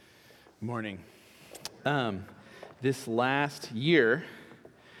Morning. This last year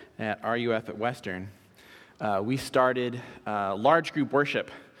at RUF at Western, we started large group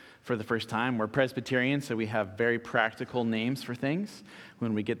worship for the first time. We're Presbyterian, so we have very practical names for things.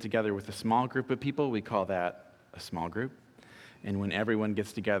 When we get together with a small group of people, we call that a small group. And when everyone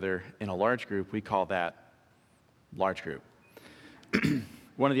gets together in a large group, we call that large group.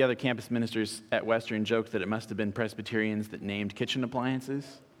 One of the other campus ministers at Western joked that it must have been Presbyterians that named kitchen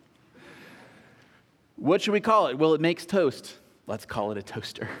appliances. What should we call it? Well, it makes toast. Let's call it a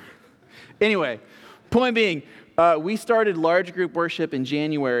toaster. Anyway, point being, we started large group worship in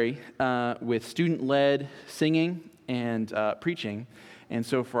January with student-led singing and preaching. And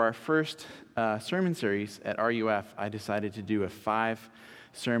so for our first sermon series at RUF, I decided to do a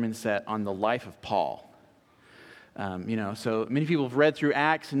 5-sermon set on the life of Paul. So many people have read through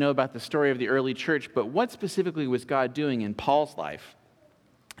Acts and know about the story of the early church, but what specifically was God doing in Paul's life?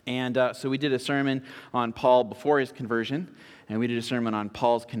 And so we did a sermon on Paul before his conversion, and we did a sermon on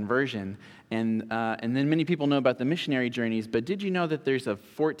Paul's conversion. And then many people know about the missionary journeys, but did you know that there's a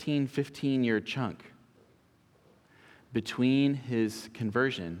 14, 15-year chunk between his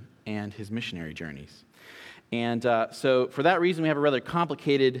conversion and his missionary journeys? And so for that reason, we have a rather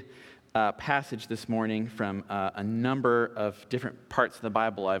complicated passage this morning from a number of different parts of the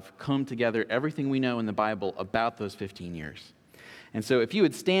Bible. I've combed together everything we know in the Bible about those 15 years. And so if you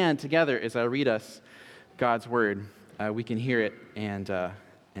would stand together as I read us God's word, we can hear it and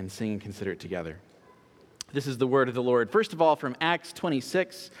sing and consider it together. This is the word of the Lord. First of all, from Acts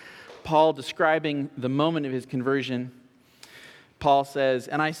 26, Paul describing the moment of his conversion. Paul says,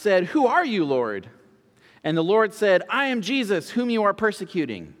 "And I said, 'Who are you, Lord?' And the Lord said, 'I am Jesus, whom you are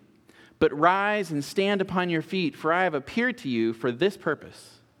persecuting. But rise and stand upon your feet, for I have appeared to you for this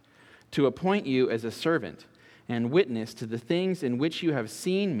purpose, to appoint you as a servant and witness to the things in which you have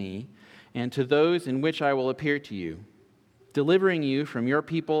seen me, and to those in which I will appear to you, delivering you from your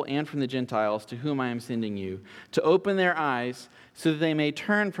people and from the Gentiles to whom I am sending you, to open their eyes so that they may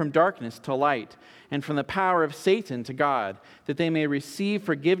turn from darkness to light and from the power of Satan to God, that they may receive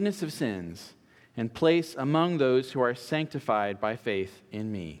forgiveness of sins and place among those who are sanctified by faith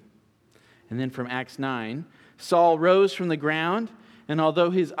in me.'" And then from Acts 9, "Saul rose from the ground, and although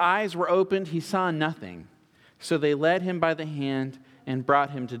his eyes were opened, he saw nothing. So they led him by the hand and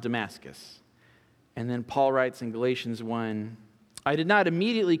brought him to Damascus." And then Paul writes in Galatians 1, "I did not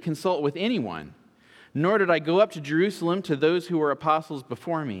immediately consult with anyone, nor did I go up to Jerusalem to those who were apostles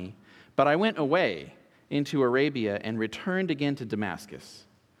before me, but I went away into Arabia and returned again to Damascus."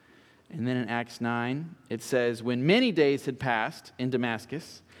 And then in Acts 9, it says, "When many days had passed in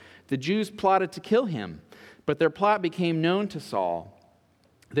Damascus, the Jews plotted to kill him, but their plot became known to Saul.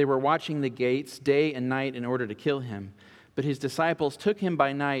 They were watching the gates day and night in order to kill him. But his disciples took him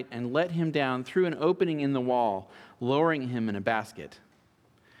by night and let him down through an opening in the wall, lowering him in a basket."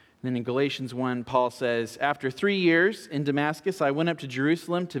 Then in Galatians 1, Paul says, "After 3 years in Damascus, I went up to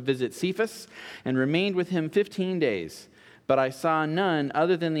Jerusalem to visit Cephas and remained with him 15 days. But I saw none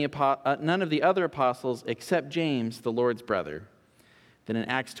of the other apostles except James, the Lord's brother." Then in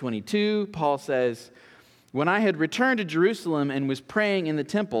Acts 22, Paul says, "When I had returned to Jerusalem and was praying in the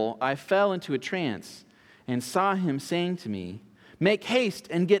temple, I fell into a trance and saw him saying to me, 'Make haste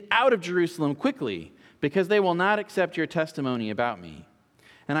and get out of Jerusalem quickly, because they will not accept your testimony about me.'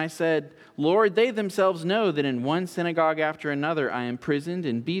 And I said, 'Lord, they themselves know that in one synagogue after another I imprisoned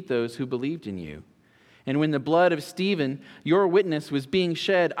and beat those who believed in you. And when the blood of Stephen, your witness, was being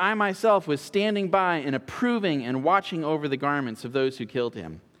shed, I myself was standing by and approving and watching over the garments of those who killed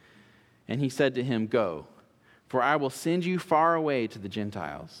him.' And he said to him, 'Go, for I will send you far away to the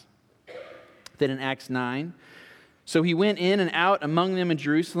Gentiles.'" Then in Acts 9, "So he went in and out among them in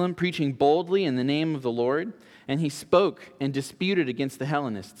Jerusalem, preaching boldly in the name of the Lord. And he spoke and disputed against the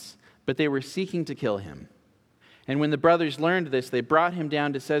Hellenists, but they were seeking to kill him. And when the brothers learned this, they brought him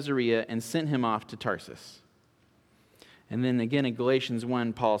down to Caesarea and sent him off to Tarsus." And then again in Galatians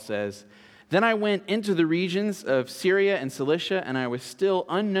 1, Paul says, "Then I went into the regions of Syria and Cilicia, and I was still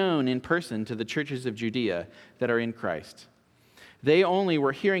unknown in person to the churches of Judea that are in Christ. They only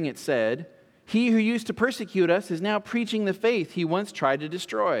were hearing it said, 'He who used to persecute us is now preaching the faith he once tried to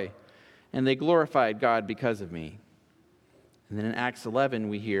destroy.' And they glorified God because of me." And then in Acts 11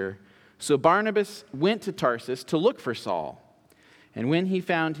 we hear, "So Barnabas went to Tarsus to look for Saul. And when he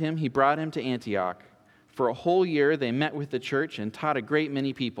found him, he brought him to Antioch. For a whole year they met with the church and taught a great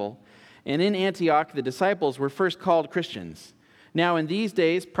many people. And in Antioch the disciples were first called Christians. Now in these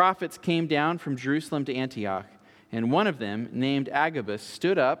days prophets came down from Jerusalem to Antioch. And one of them, named Agabus,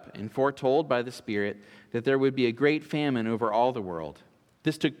 stood up and foretold by the Spirit that there would be a great famine over all the world.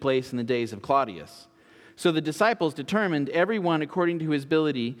 This took place in the days of Claudius. So the disciples determined, every one according to his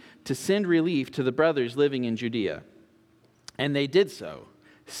ability, to send relief to the brothers living in Judea. And they did so,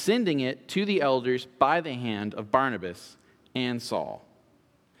 sending it to the elders by the hand of Barnabas and Saul.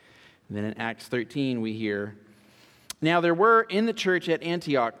 And then in Acts 13 we hear, now there were in the church at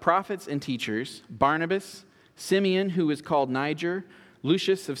Antioch prophets and teachers, Barnabas, Simeon, who was called Niger,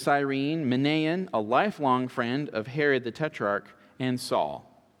 Lucius of Cyrene, Manaen, a lifelong friend of Herod the Tetrarch, and Saul.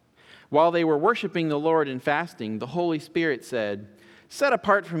 While they were worshiping the Lord and fasting, the Holy Spirit said, set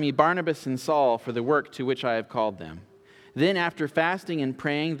apart for me Barnabas and Saul for the work to which I have called them. Then after fasting and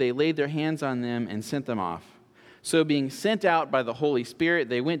praying, they laid their hands on them and sent them off. So being sent out by the Holy Spirit,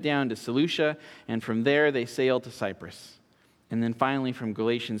 they went down to Seleucia, and from there they sailed to Cyprus. And then finally from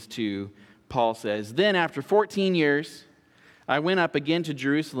Galatians 2, Paul says, then after 14 years, I went up again to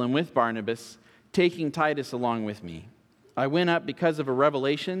Jerusalem with Barnabas, taking Titus along with me. I went up because of a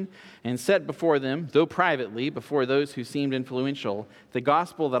revelation and set before them, though privately, before those who seemed influential, the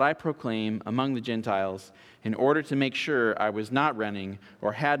gospel that I proclaim among the Gentiles, in order to make sure I was not running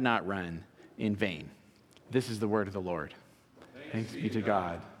or had not run in vain. This is the word of the Lord. Thanks be to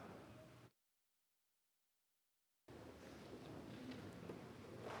God.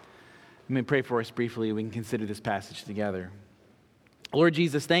 Let me pray for us briefly. We can consider this passage together. Lord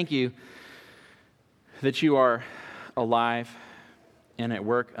Jesus, thank you that you are alive and at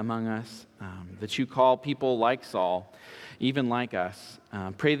work among us, that you call people like Saul, even like us.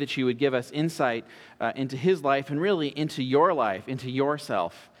 Pray that you would give us insight into his life and really into your life, into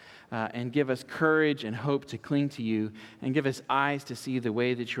yourself, and give us courage and hope to cling to you, and give us eyes to see the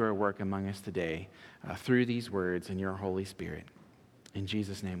way that you are at work among us today through these words and your Holy Spirit. In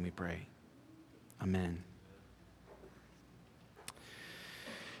Jesus' name we pray. Amen.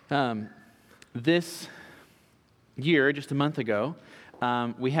 This year, just a month ago,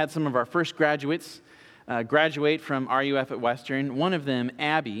 we had some of our first graduates graduate from RUF at Western. One of them,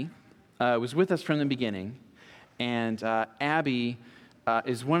 Abby, was with us from the beginning. And Abby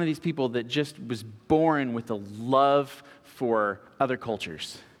is one of these people that just was born with a love for other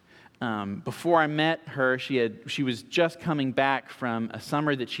cultures. Before I met her, she was just coming back from a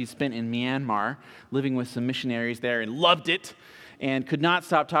summer that she spent in Myanmar, living with some missionaries there, and loved it, and could not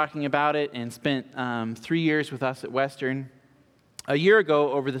stop talking about it, and spent 3 years with us at Western. A year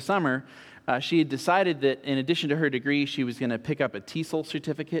ago, over the summer, she had decided that in addition to her degree, she was going to pick up a TESOL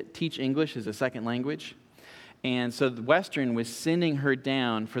certificate, Teach English as a Second Language. And so Western was sending her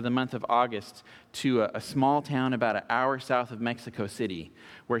down for the month of August to a small town about an hour south of Mexico City,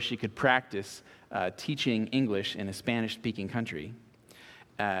 where she could practice teaching English in a Spanish-speaking country.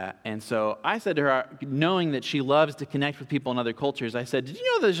 And so I said to her, knowing that she loves to connect with people in other cultures, I said, did you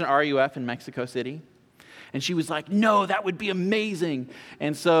know there's an RUF in Mexico City? And she was like, no, that would be amazing.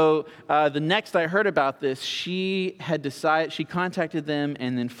 And so the next I heard about this, she contacted them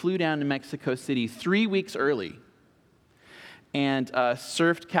and then flew down to Mexico City 3 weeks early and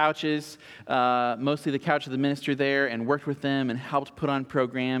surfed couches, mostly the couch of the minister there, and worked with them and helped put on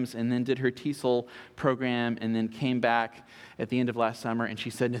programs, and then did her TESOL program, and then came back at the end of last summer. And she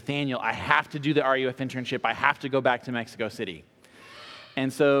said, Nathaniel, I have to do the RUF internship. I have to go back to Mexico City.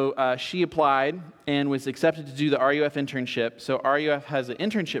 And so she applied and was accepted to do the RUF internship. So RUF has an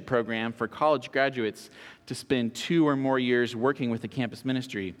internship program for college graduates to spend 2 or more years working with the campus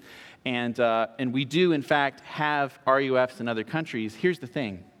ministry. And we do, in fact, have RUFs in other countries. Here's the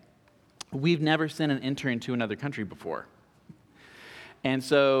thing. We've never sent an intern to another country before. And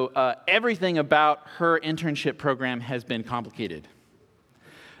so everything about her internship program has been complicated.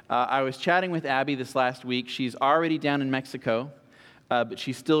 I was chatting with Abby this last week. She's already down in Mexico. But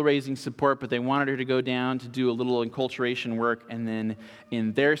she's still raising support, but they wanted her to go down to do a little enculturation work, and then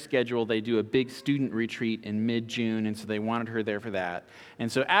in their schedule, they do a big student retreat in mid-June, and so they wanted her there for that.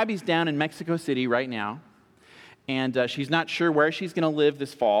 And so Abby's down in Mexico City right now, and she's not sure where she's going to live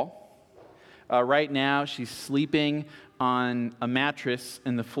this fall. Right now, she's sleeping on a mattress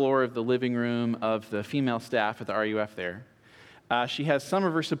in the floor of the living room of the female staff at the RUF there. She has some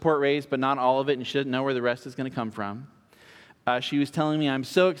of her support raised, but not all of it, and she doesn't know where the rest is going to come from. She was telling me, I'm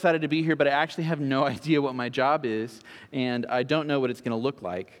so excited to be here, but I actually have no idea what my job is, and I don't know what it's going to look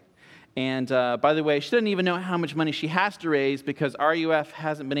like. And by the way, she doesn't even know how much money she has to raise, because RUF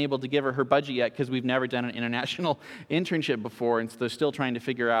hasn't been able to give her budget yet, because we've never done an international internship before, and so they're still trying to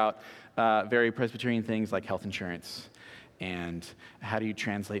figure out very Presbyterian things like health insurance, and how do you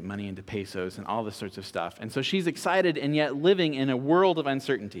translate money into pesos, and all this sorts of stuff. And so she's excited, and yet living in a world of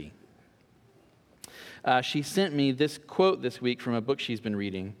uncertainty. She sent me this quote this week from a book she's been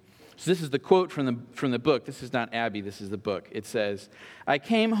reading. So this is the quote from the book. This is not Abby, this is the book. It says, "I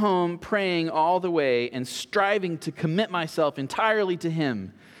came home praying all the way and striving to commit myself entirely to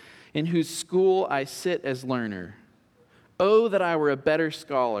him, in whose school I sit as learner. Oh, that I were a better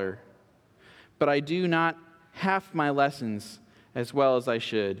scholar, but I do not half my lessons as well as I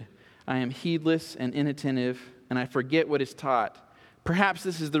should. I am heedless and inattentive, and I forget what is taught. Perhaps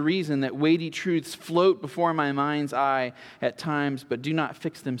this is the reason that weighty truths float before my mind's eye at times, but do not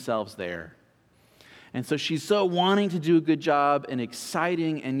fix themselves there." And so she's so wanting to do a good job and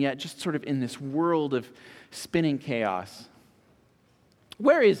exciting, and yet just sort of in this world of spinning chaos.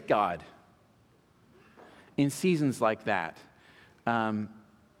 Where is God in seasons like that?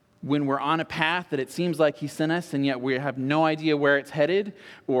 When we're on a path that it seems like he sent us, and yet we have no idea where it's headed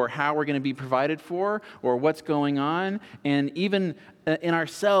or how we're going to be provided for or what's going on. And even in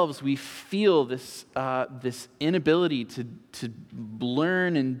ourselves, we feel this inability to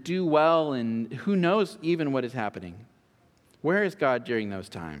learn and do well, and who knows even what is happening. Where is God during those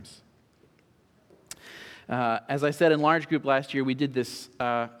times? As I said in large group last year, we did this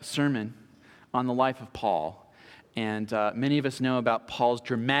sermon on the life of Paul. And many of us know about Paul's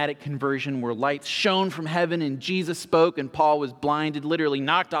dramatic conversion where lights shone from heaven and Jesus spoke and Paul was blinded, literally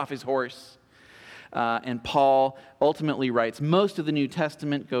knocked off his horse. And Paul ultimately writes most of the New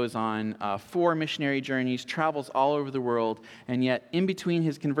Testament, goes on 4 missionary journeys, travels all over the world, and yet in between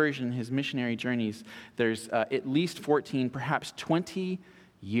his conversion and his missionary journeys, there's at least 14, perhaps 20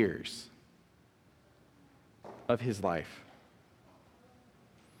 years of his life.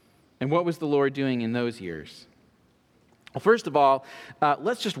 And what was the Lord doing in those years? Well, first of all,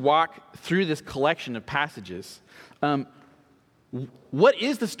 let's just walk through this collection of passages. What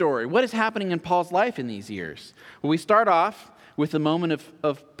is the story? What is happening in Paul's life in these years? Well, we start off with the moment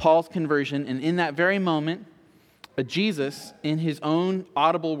of Paul's conversion, and in that very moment, Jesus, in his own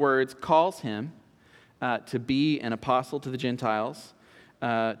audible words, calls him to be an apostle to the Gentiles,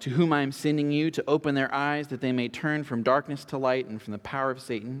 to whom I am sending you, to open their eyes that they may turn from darkness to light and from the power of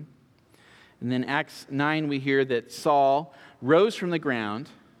Satan. And then Acts 9, we hear that Saul rose from the ground,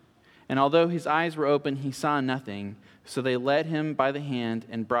 and although his eyes were open, he saw nothing. So they led him by the hand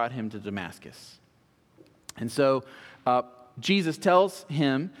and brought him to Damascus. And so Jesus tells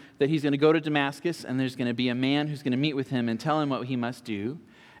him that he's going to go to Damascus, and there's going to be a man who's going to meet with him and tell him what he must do.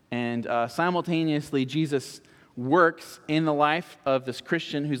 And simultaneously, Jesus works in the life of this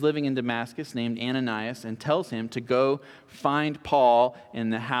Christian who's living in Damascus named Ananias and tells him to go find Paul in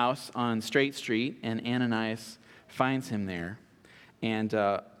the house on Straight Street, and Ananias finds him there. And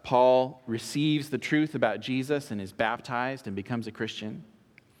Paul receives the truth about Jesus and is baptized and becomes a Christian.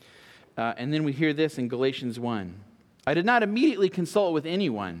 And then we hear this in Galatians 1. "I did not immediately consult with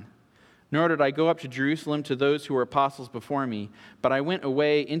anyone, nor did I go up to Jerusalem to those who were apostles before me, but I went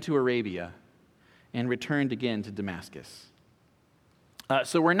away into Arabia and returned again to Damascus."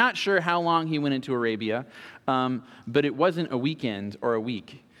 So we're not sure how long he went into Arabia, but it wasn't a weekend or a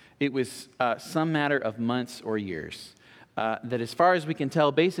week. It was some matter of months or years. That as far as we can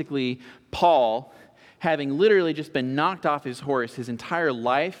tell, basically, Paul, having literally just been knocked off his horse, his entire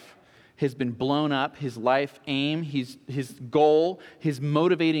life has been blown up, his life aim, his goal, his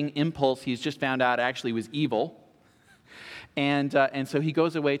motivating impulse, he's just found out actually was evil. And so he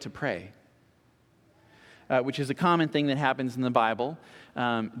goes away to pray. Which is a common thing that happens in the Bible.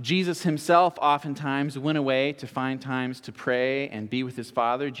 Jesus himself oftentimes went away to find times to pray and be with his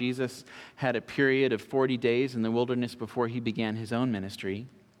Father. Jesus had a period of 40 days in the wilderness before he began his own ministry.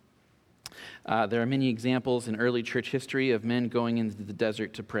 There are many examples in early church history of men going into the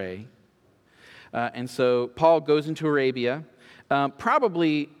desert to pray. And so Paul goes into Arabia.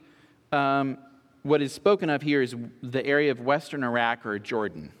 Probably what is spoken of here is the area of western Iraq or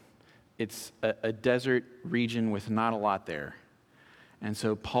Jordan. It's a desert region with not a lot there. And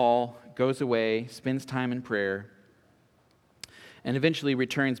so Paul goes away, spends time in prayer, and eventually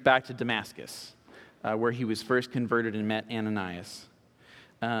returns back to Damascus, where he was first converted and met Ananias.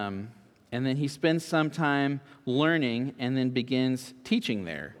 And then he spends some time learning and then begins teaching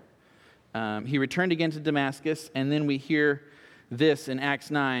there. He returned again to Damascus, and then we hear this in Acts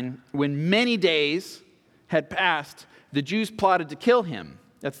 9. "When many days had passed, the Jews plotted to kill him."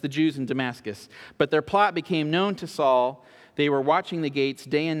 That's the Jews in Damascus. "But their plot became known to Saul. They were watching the gates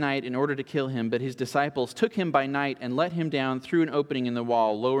day and night in order to kill him, but his disciples took him by night and let him down through an opening in the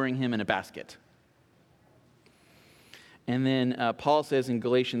wall, lowering him in a basket." And then Paul says in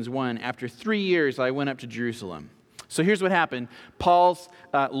Galatians 1, "After 3 years I went up to Jerusalem." So here's what happened. Paul's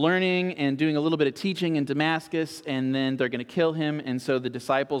learning and doing a little bit of teaching in Damascus, and then they're going to kill him. And so the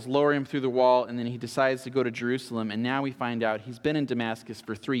disciples lower him through the wall, and then he decides to go to Jerusalem. And now we find out he's been in Damascus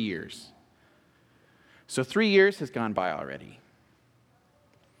for 3 years. So 3 years has gone by already.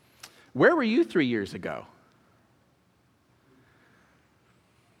 Where were you 3 years ago?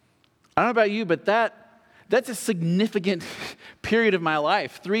 I don't know about you, but that's a significant period of my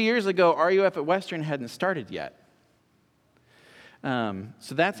life. 3 years ago, RUF at Western hadn't started yet.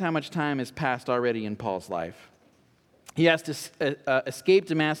 So that's how much time has passed already in Paul's life. He has to escape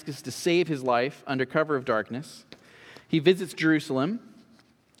Damascus to save his life under cover of darkness. He visits Jerusalem.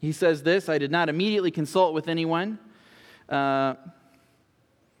 He says this, I did not immediately consult with anyone. After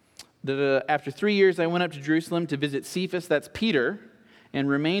 3 years, I went up to Jerusalem to visit Cephas, that's Peter, and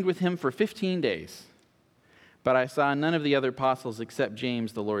remained with him for 15 days. But I saw none of the other apostles except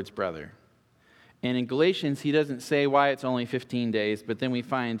James, the Lord's brother. And in Galatians, he doesn't say why it's only 15 days, but then we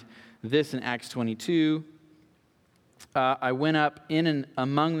find this in Acts 22. I went up in and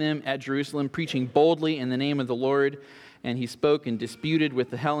among them at Jerusalem, preaching boldly in the name of the Lord, and he spoke and disputed with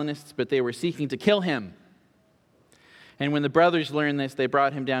the Hellenists, but they were seeking to kill him. And when the brothers learned this, they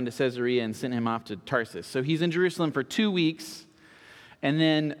brought him down to Caesarea and sent him off to Tarsus. So he's in Jerusalem for 2 weeks, and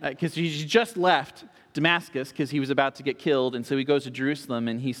then, because he's just left Damascus because he was about to get killed, and so he goes to Jerusalem,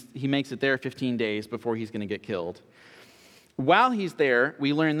 and he makes it there 15 days before he's going to get killed. While he's there,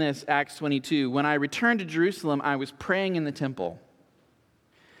 we learn this, Acts 22, when I returned to Jerusalem, I was praying in the temple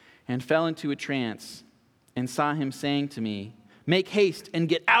and fell into a trance and saw him saying to me, make haste and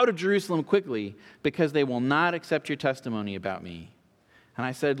get out of Jerusalem quickly, because they will not accept your testimony about me. And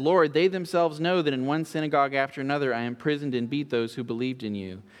I said, Lord, they themselves know that in one synagogue after another I imprisoned and beat those who believed in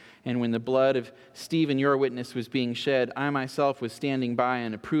you. And when the blood of Stephen, your witness, was being shed, I myself was standing by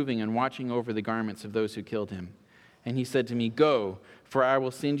and approving and watching over the garments of those who killed him. And he said to me, go, for I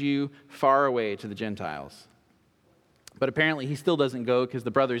will send you far away to the Gentiles. But apparently he still doesn't go because the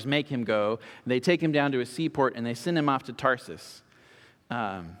brothers make him go. They take him down to a seaport and they send him off to Tarsus.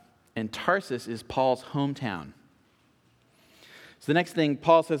 And Tarsus is Paul's hometown. So the next thing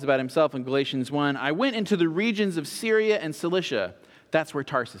Paul says about himself in Galatians 1, I went into the regions of Syria and Cilicia. That's where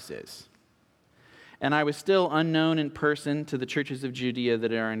Tarsus is. And I was still unknown in person to the churches of Judea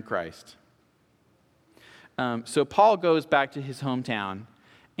that are in Christ. So Paul goes back to his hometown,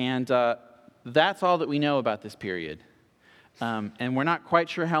 and that's all that we know about this period. And we're not quite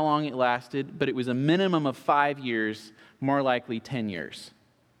sure how long it lasted, but it was a minimum of 5 years, more likely 10 years.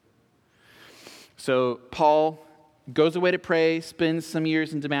 So Paul goes away to pray, spends some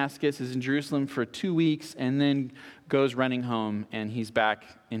years in Damascus, is in Jerusalem for 2 weeks, and then goes running home, and he's back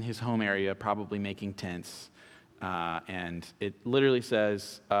in his home area, probably making tents. And it literally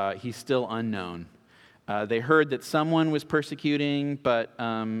says he's still unknown. They heard that someone was persecuting, but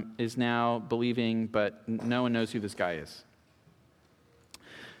is now believing, but no one knows who this guy is.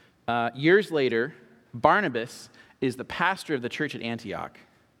 Years later, Barnabas is the pastor of the church at Antioch.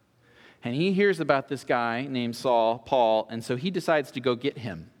 And he hears about this guy named Paul, and so he decides to go get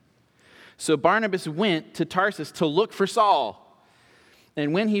him. So Barnabas went to Tarsus to look for Saul.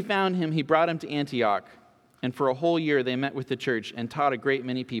 And when he found him, he brought him to Antioch. And for a whole year they met with the church and taught a great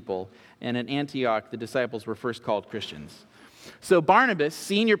many people. And at Antioch, the disciples were first called Christians. So Barnabas,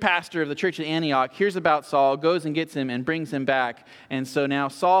 senior pastor of the church at Antioch, hears about Saul, goes and gets him and brings him back. And so now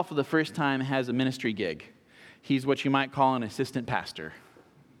Saul, for the first time, has a ministry gig. He's what you might call an assistant pastor.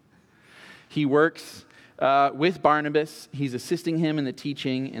 He works with Barnabas. He's assisting him in the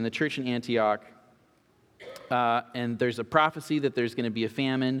teaching in the church in Antioch. And there's a prophecy that there's going to be a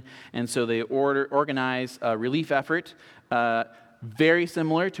famine. And so they organize a relief effort, very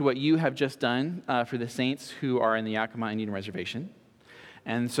similar to what you have just done for the saints who are in the Yakima Indian Reservation.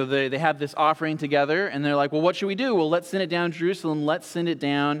 And so they have this offering together, and they're like, well, what should we do? Well, let's send it down to Jerusalem. Let's send it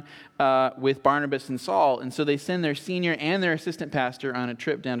down with Barnabas and Saul. And so they send their senior and their assistant pastor on a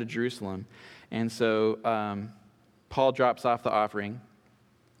trip down to Jerusalem. And so Paul drops off the offering,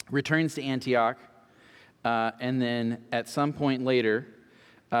 returns to Antioch, and then at some point later,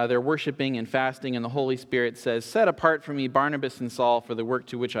 they're worshiping and fasting, and the Holy Spirit says, set apart for me Barnabas and Saul for the work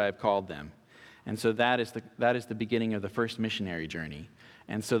to which I have called them. And so that is the beginning of the first missionary journey.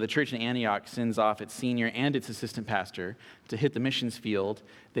 And so the church in Antioch sends off its senior and its assistant pastor to hit the missions field.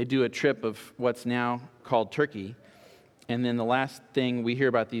 They do a trip of what's now called Turkey. And then the last thing we hear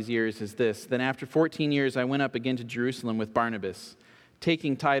about these years is this. Then after 14 years, I went up again to Jerusalem with Barnabas,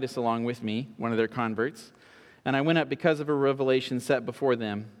 taking Titus along with me, one of their converts. And I went up because of a revelation set before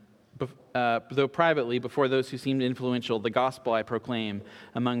them though privately before those who seemed influential, the gospel I proclaim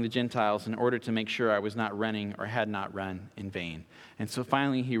among the Gentiles in order to make sure I was not running or had not run in vain. And so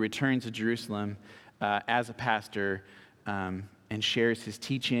finally he returns to Jerusalem as a pastor and shares his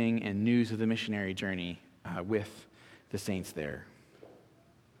teaching and news of the missionary journey with the saints there.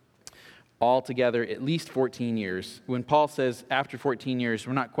 Altogether, at least 14 years. When Paul says after 14 years,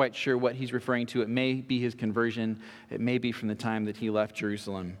 we're not quite sure what he's referring to. It may be his conversion. It may be from the time that he left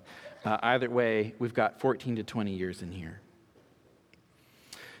Jerusalem. Either way, we've got 14 to 20 years in here.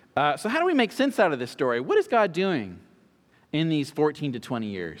 So how do we make sense out of this story? What is God doing in these 14 to 20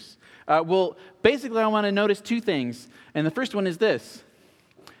 years? Well, basically, I want to notice two things. And the first one is this,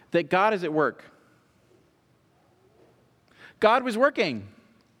 that God is at work. God was working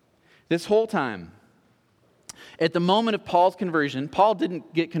this whole time. At the moment of Paul's conversion, Paul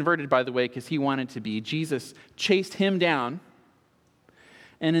didn't get converted, by the way, because he wanted to be. Jesus chased him down.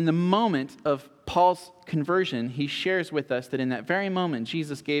 And in the moment of Paul's conversion, he shares with us that in that very moment,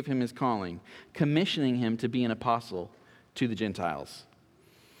 Jesus gave him his calling, commissioning him to be an apostle to the Gentiles.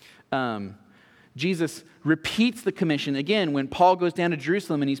 Jesus repeats the commission. Again, when Paul goes down to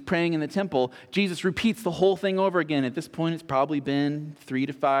Jerusalem and he's praying in the temple, Jesus repeats the whole thing over again. At this point, it's probably been 3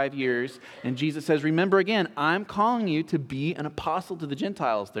 to 5 years. And Jesus says, remember again, I'm calling you to be an apostle to the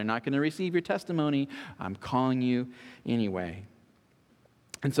Gentiles. They're not going to receive your testimony. I'm calling you anyway.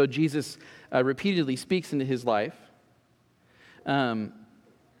 And so Jesus repeatedly speaks into his life.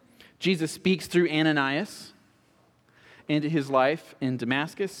 Jesus speaks through Ananias into his life in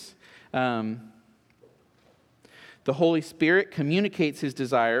Damascus. The Holy Spirit communicates his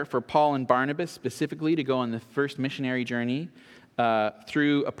desire for Paul and Barnabas specifically to go on the first missionary journey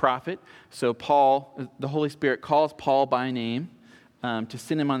through a prophet. So the Holy Spirit calls Paul by name to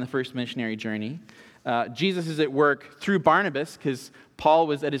send him on the first missionary journey. Jesus is at work through Barnabas because Paul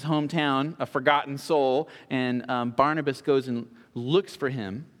was at his hometown, a forgotten soul, and Barnabas goes and looks for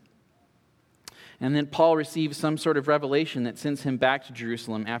him. And then Paul receives some sort of revelation that sends him back to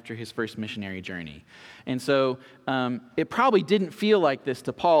Jerusalem after his first missionary journey. And so it probably didn't feel like this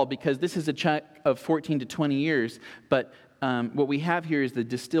to Paul because this is a chunk of 14 to 20 years. But what we have here is the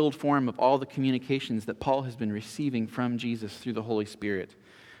distilled form of all the communications that Paul has been receiving from Jesus through the Holy Spirit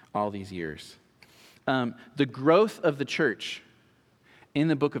all these years. The growth of the church in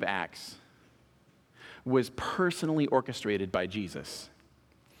the book of Acts was personally orchestrated by Jesus.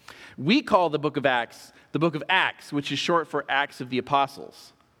 We call the book of Acts, which is short for Acts of the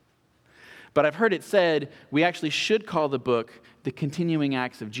Apostles. But I've heard it said we actually should call the book the continuing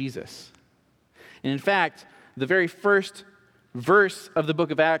Acts of Jesus. And in fact, the very first verse of the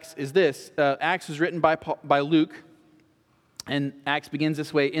book of Acts is this. Acts was written by Luke, and Acts begins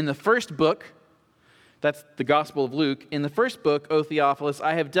this way. In the first book, that's the Gospel of Luke, in the first book, O Theophilus,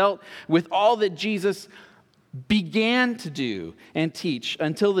 I have dealt with all that Jesus began to do and teach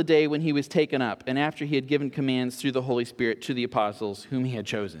until the day when he was taken up and after he had given commands through the Holy Spirit to the apostles whom he had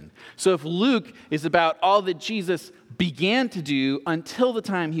chosen. So if Luke is about all that Jesus began to do until the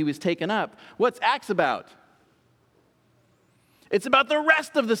time he was taken up, what's Acts about? It's about the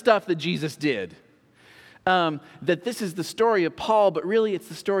rest of the stuff that Jesus did. That this is the story of Paul, but really it's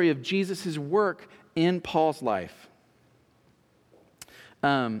the story of Jesus' work in Paul's life.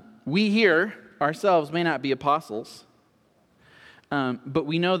 We here ourselves may not be apostles, but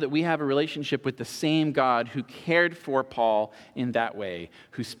we know that we have a relationship with the same God who cared for Paul in that way,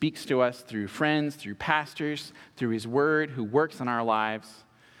 who speaks to us through friends, through pastors, through his word, who works in our lives,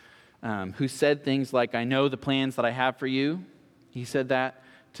 who said things like, I know the plans that I have for you. He said that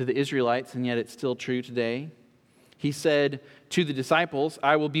to the Israelites, and yet it's still true today. He said to the disciples,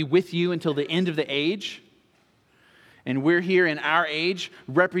 I will be with you until the end of the age. And we're here in our age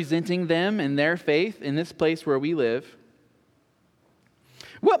representing them and their faith in this place where we live.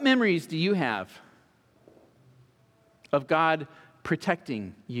 What memories do you have of God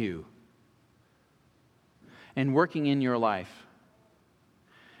protecting you and working in your life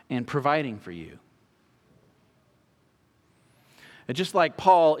and providing for you? And just like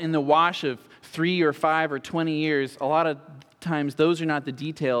Paul, in the wash of 3 or 5 or 20 years, a lot of times those are not the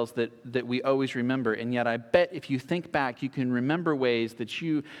details that we always remember. And yet I bet if you think back, you can remember ways that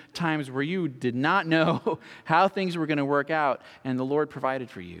times where you did not know how things were going to work out, and the Lord provided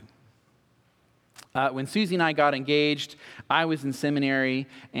for you. When Susie and I got engaged, I was in seminary,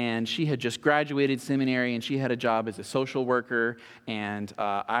 and she had just graduated seminary, and she had a job as a social worker, and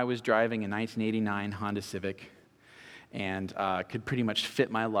I was driving a 1989 Honda Civic, and could pretty much fit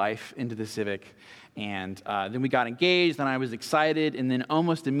my life into the Civic. And then we got engaged, and I was excited, and then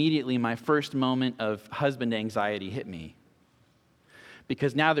almost immediately my first moment of husband anxiety hit me.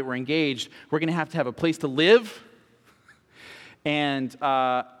 because now that we're engaged, we're going to have a place to live. And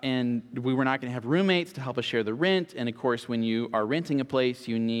we were not going to have roommates to help us share the rent. And of course, when you are renting a place,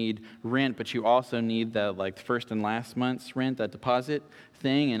 you need rent, but you also need the first and last month's rent, that deposit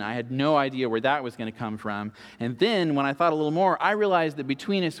thing. And I had no idea where that was going to come from. And then when I thought a little more, I realized that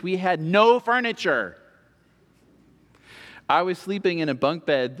between us, we had no furniture. I was sleeping in a bunk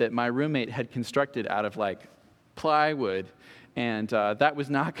bed that my roommate had constructed out of plywood, and that was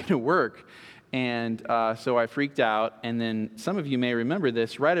not going to work. And so I freaked out, and then some of you may remember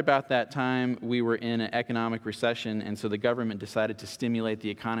this. Right about that time, we were in an economic recession, and so the government decided to stimulate the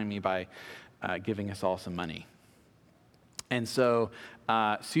economy by giving us all some money. And so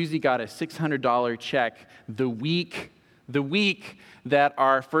Susie got a $600 check the week that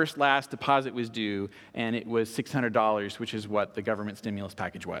our first last deposit was due, and it was $600, which is what the government stimulus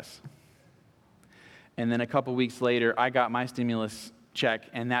package was. And then a couple weeks later, I got my stimulus check,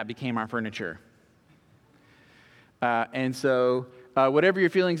 and that became our furniture. And so whatever your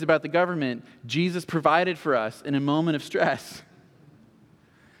feelings about the government, Jesus provided for us in a moment of stress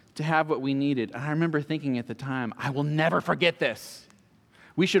to have what we needed. And I remember thinking at the time, I will never forget this.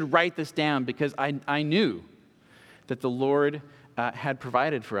 We should write this down, because I knew that the Lord had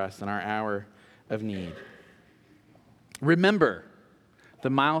provided for us in our hour of need. Remember the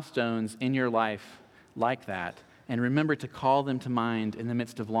milestones in your life like that, and remember to call them to mind in the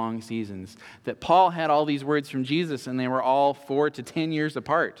midst of long seasons. That Paul had all these words from Jesus, and they were all 4 to 10 years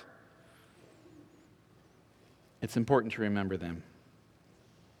apart. It's important to remember them.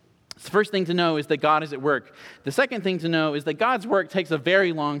 So the first thing to know is that God is at work. The second thing to know is that God's work takes a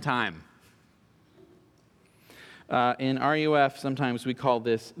very long time. In RUF, sometimes we call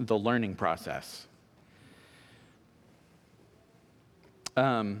this the learning process.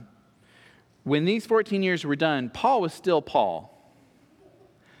 When these 14 years were done, Paul was still Paul.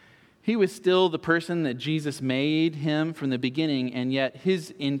 He was still the person that Jesus made him from the beginning, and yet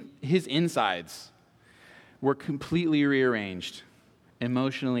his insides were completely rearranged,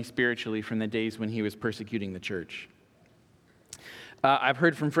 emotionally, spiritually, from the days when he was persecuting the church. I've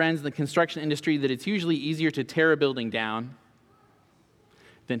heard from friends in the construction industry that it's usually easier to tear a building down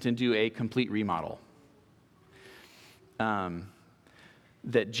than to do a complete remodel.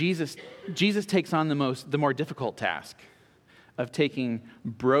 That Jesus takes on the more difficult task of taking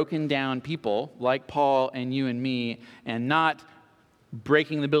broken down people like Paul and you and me, and not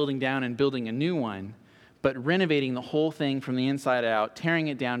breaking the building down and building a new one, but renovating the whole thing from the inside out, tearing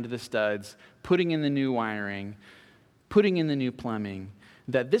it down to the studs, putting in the new wiring, putting in the new plumbing.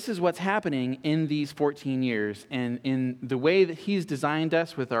 That this is what's happening in these 14 years. And in the way that he's designed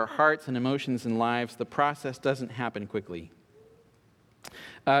us with our hearts and emotions and lives, the process doesn't happen quickly.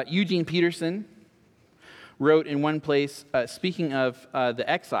 Eugene Peterson wrote in one place, speaking of the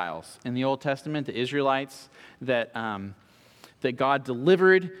exiles in the Old Testament, the Israelites, that God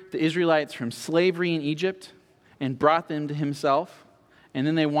delivered the Israelites from slavery in Egypt and brought them to himself, and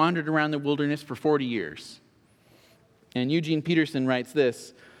then they wandered around the wilderness for 40 years. And Eugene Peterson writes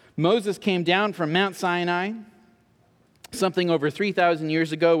this: Moses came down from Mount Sinai something over 3,000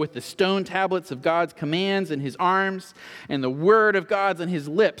 years ago with the stone tablets of God's commands in his arms and the word of God's on his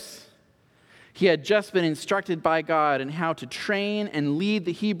lips. He had just been instructed by God in how to train and lead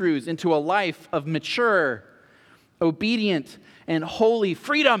the Hebrews into a life of mature, obedient, and holy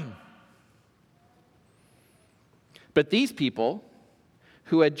freedom. But these people,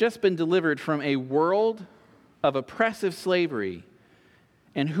 who had just been delivered from a world of oppressive slavery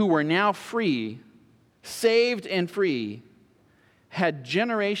and who were now free, saved and free, had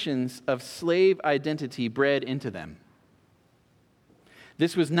generations of slave identity bred into them.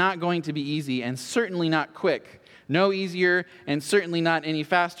 This was not going to be easy, and certainly not quick. No easier, and certainly not any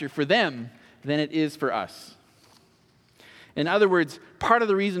faster for them than it is for us. In other words, part of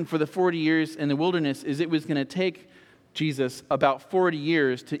the reason for the 40 years in the wilderness is it was going to take Jesus about 40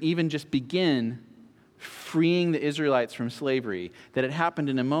 years to even just begin freeing the Israelites from slavery. That it happened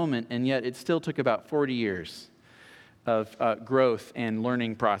in a moment, and yet it still took about 40 years of growth and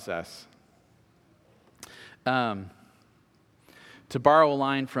learning process. To borrow a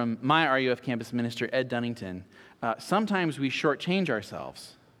line from my RUF campus minister, Ed Dunnington, sometimes we shortchange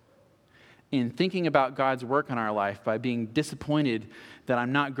ourselves in thinking about God's work in our life by being disappointed that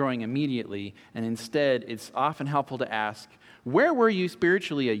I'm not growing immediately, and instead it's often helpful to ask, where were you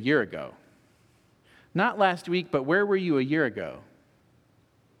spiritually a year ago? Not last week, but where were you a year ago?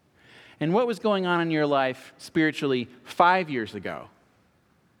 And what was going on in your life spiritually 5 years ago?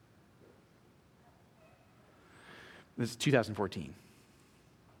 This is 2014.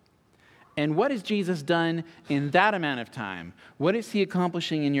 And what has Jesus done in that amount of time? What is he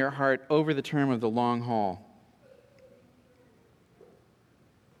accomplishing in your heart over the term of the long haul?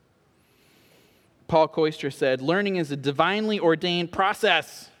 Paul Koister said, learning is a divinely ordained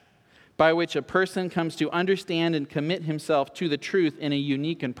process by which a person comes to understand and commit himself to the truth in a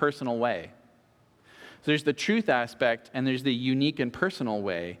unique and personal way. So there's the truth aspect, and there's the unique and personal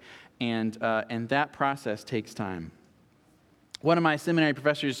way, and that process takes time. One of my seminary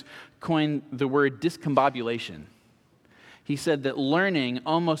professors coined the word discombobulation. He said that learning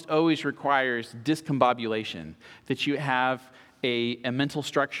almost always requires discombobulation, that you have a mental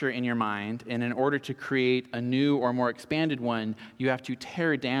structure in your mind, and in order to create a new or more expanded one, you have to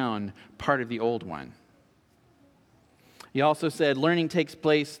tear down part of the old one. He also said learning takes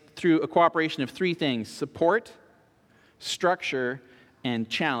place through a cooperation of three things: support, structure, and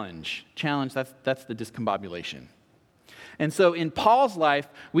challenge. Challenge, that's the discombobulation. And so in Paul's life,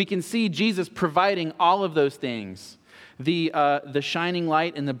 we can see Jesus providing all of those things. The shining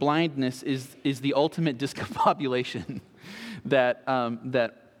light and the blindness is the ultimate discombobulation that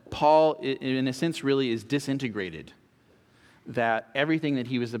Paul, in a sense, really is disintegrated. That everything that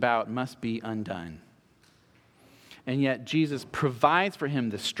he was about must be undone. And yet Jesus provides for him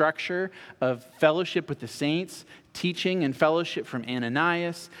the structure of fellowship with the saints, teaching and fellowship from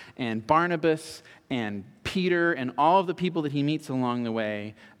Ananias and Barnabas and Peter and all of the people that he meets along the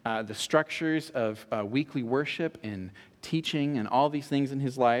way, the structures of weekly worship and teaching and all these things in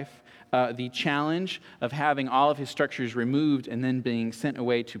his life, the challenge of having all of his structures removed and then being sent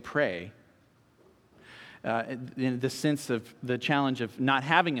away to pray, in the sense of the challenge of not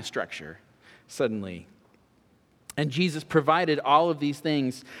having a structure suddenly. And Jesus provided all of these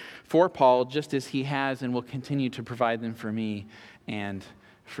things for Paul, just as he has and will continue to provide them for me and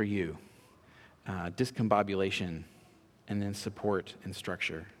for you. Discombobulation, and then support and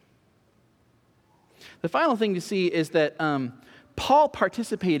structure. The final thing to see is that Paul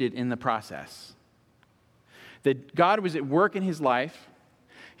participated in the process. That God was at work in his life.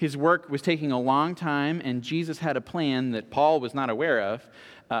 His work was taking a long time, and Jesus had a plan that Paul was not aware of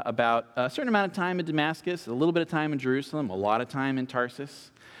about a certain amount of time in Damascus, a little bit of time in Jerusalem, a lot of time in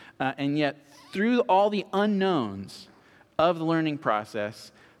Tarsus. And yet, through all the unknowns of the learning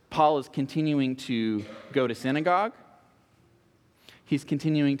process, Paul is continuing to go to synagogue. He's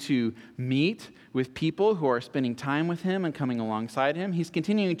continuing to meet with people who are spending time with him and coming alongside him. He's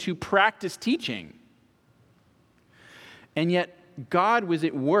continuing to practice teaching. And yet, God was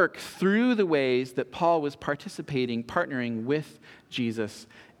at work through the ways that Paul was partnering with Jesus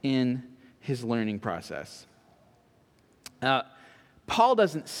in his learning process. Paul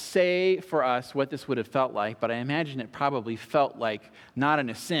doesn't say for us what this would have felt like, but I imagine it probably felt like not an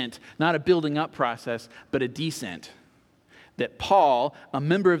ascent, not a building up process, but a descent. That Paul, a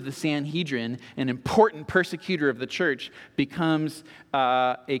member of the Sanhedrin, an important persecutor of the church, becomes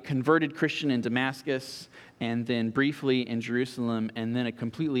a converted Christian in Damascus, and then briefly in Jerusalem, and then a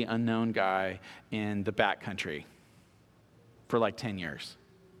completely unknown guy in the backcountry for like 10 years.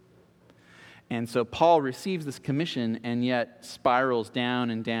 And so Paul receives this commission and yet spirals down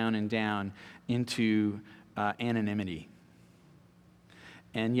and down and down into anonymity.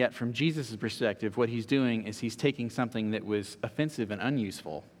 And yet from Jesus' perspective, what he's doing is he's taking something that was offensive and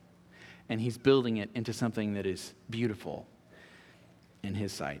unuseful, and he's building it into something that is beautiful in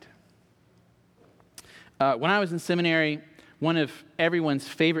his sight. When I was in seminary, one of everyone's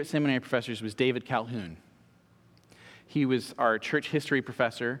favorite seminary professors was David Calhoun. He was our church history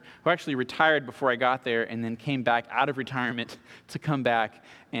professor who actually retired before I got there and then came back out of retirement to come back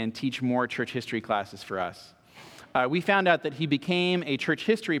and teach more church history classes for us. We found out that he became a church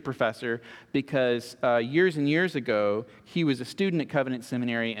history professor because years and years ago, he was a student at Covenant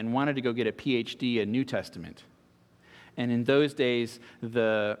Seminary and wanted to go get a PhD in New Testament. And in those days,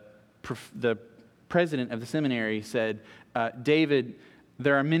 the president of the seminary said, David,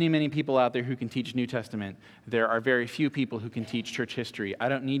 there are many, many people out there who can teach New Testament. There are very few people who can teach church history. I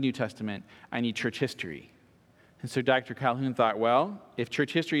don't need New Testament. I need church history. And so Dr. Calhoun thought, well, if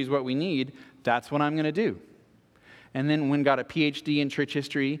church history is what we need, that's what I'm going to do. And then got a PhD in church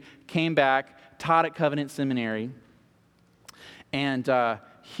history, came back, taught at Covenant Seminary, and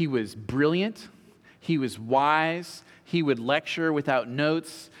he was brilliant. He was wise. He would lecture without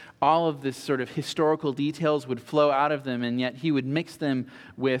notes. All of this sort of historical details would flow out of them, and yet he would mix them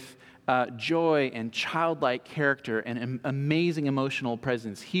with joy and childlike character and amazing emotional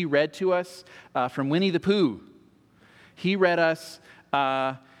presence. He read to us from Winnie the Pooh. He read us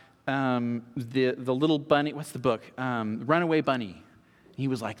the little bunny, what's the book? Runaway Bunny. He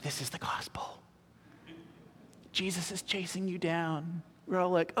was like, this is the gospel. Jesus is chasing you down. We're all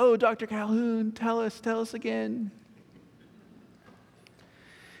like, oh, Dr. Calhoun, tell us again.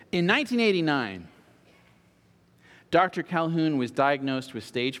 In 1989, Dr. Calhoun was diagnosed with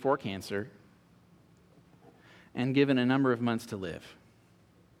stage 4 cancer and given a number of months to live.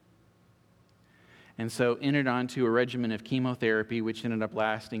 And so entered onto a regimen of chemotherapy, which ended up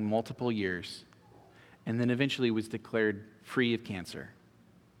lasting multiple years, and then eventually was declared free of cancer.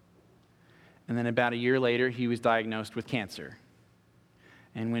 And then about a year later, he was diagnosed with cancer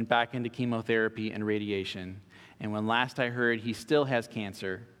and went back into chemotherapy and radiation. And when last I heard, he still has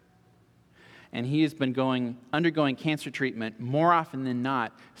cancer. And he has been undergoing cancer treatment more often than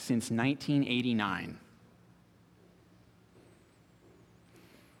not since 1989.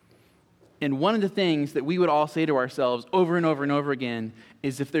 And one of the things that we would all say to ourselves over and over and over again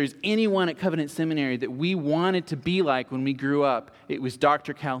is if there's anyone at Covenant Seminary that we wanted to be like when we grew up, it was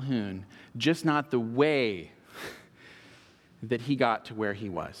Dr. Calhoun, just not the way that he got to where he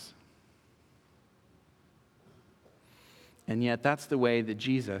was. And yet that's the way that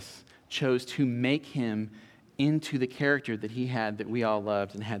Jesus chose to make him into the character that he had, that we all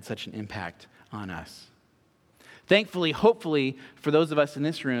loved and had such an impact on us. Thankfully, hopefully, for those of us in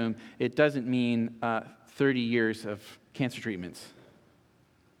this room, it doesn't mean 30 years of cancer treatments.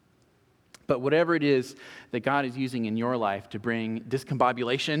 But whatever it is that God is using in your life to bring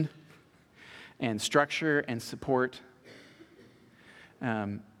discombobulation and structure and support,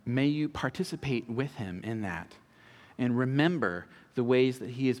 may you participate with him in that. And remember the ways that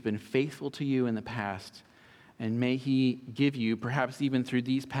he has been faithful to you in the past. And may he give you, perhaps even through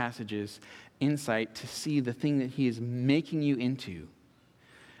these passages, insight to see the thing that he is making you into.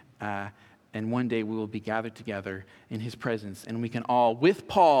 And one day we will be gathered together in his presence, and we can all, with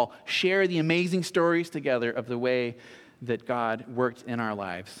Paul, share the amazing stories together of the way that God worked in our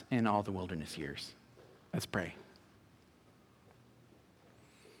lives in all the wilderness years. Let's pray.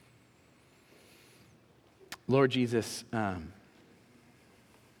 Lord Jesus,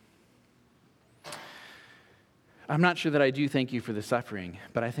 I'm not sure that I do thank you for the suffering,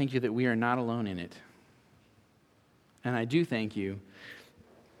 but I thank you that we are not alone in it. And I do thank you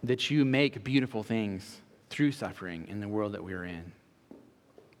that you make beautiful things through suffering in the world that we're in.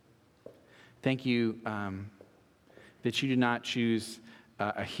 Thank you that you did not choose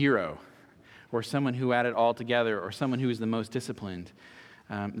a hero or someone who had it all together or someone who was the most disciplined,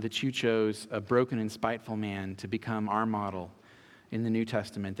 that you chose a broken and spiteful man to become our model in the New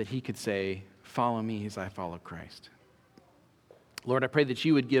Testament, that he could say, follow me as I follow Christ. Lord, I pray that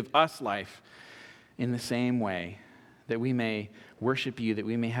you would give us life in the same way, that we may worship you, that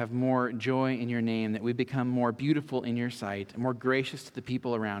we may have more joy in your name, that we become more beautiful in your sight, more gracious to the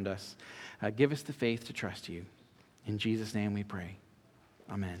people around us. Give us the faith to trust you. In Jesus' name we pray.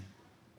 Amen.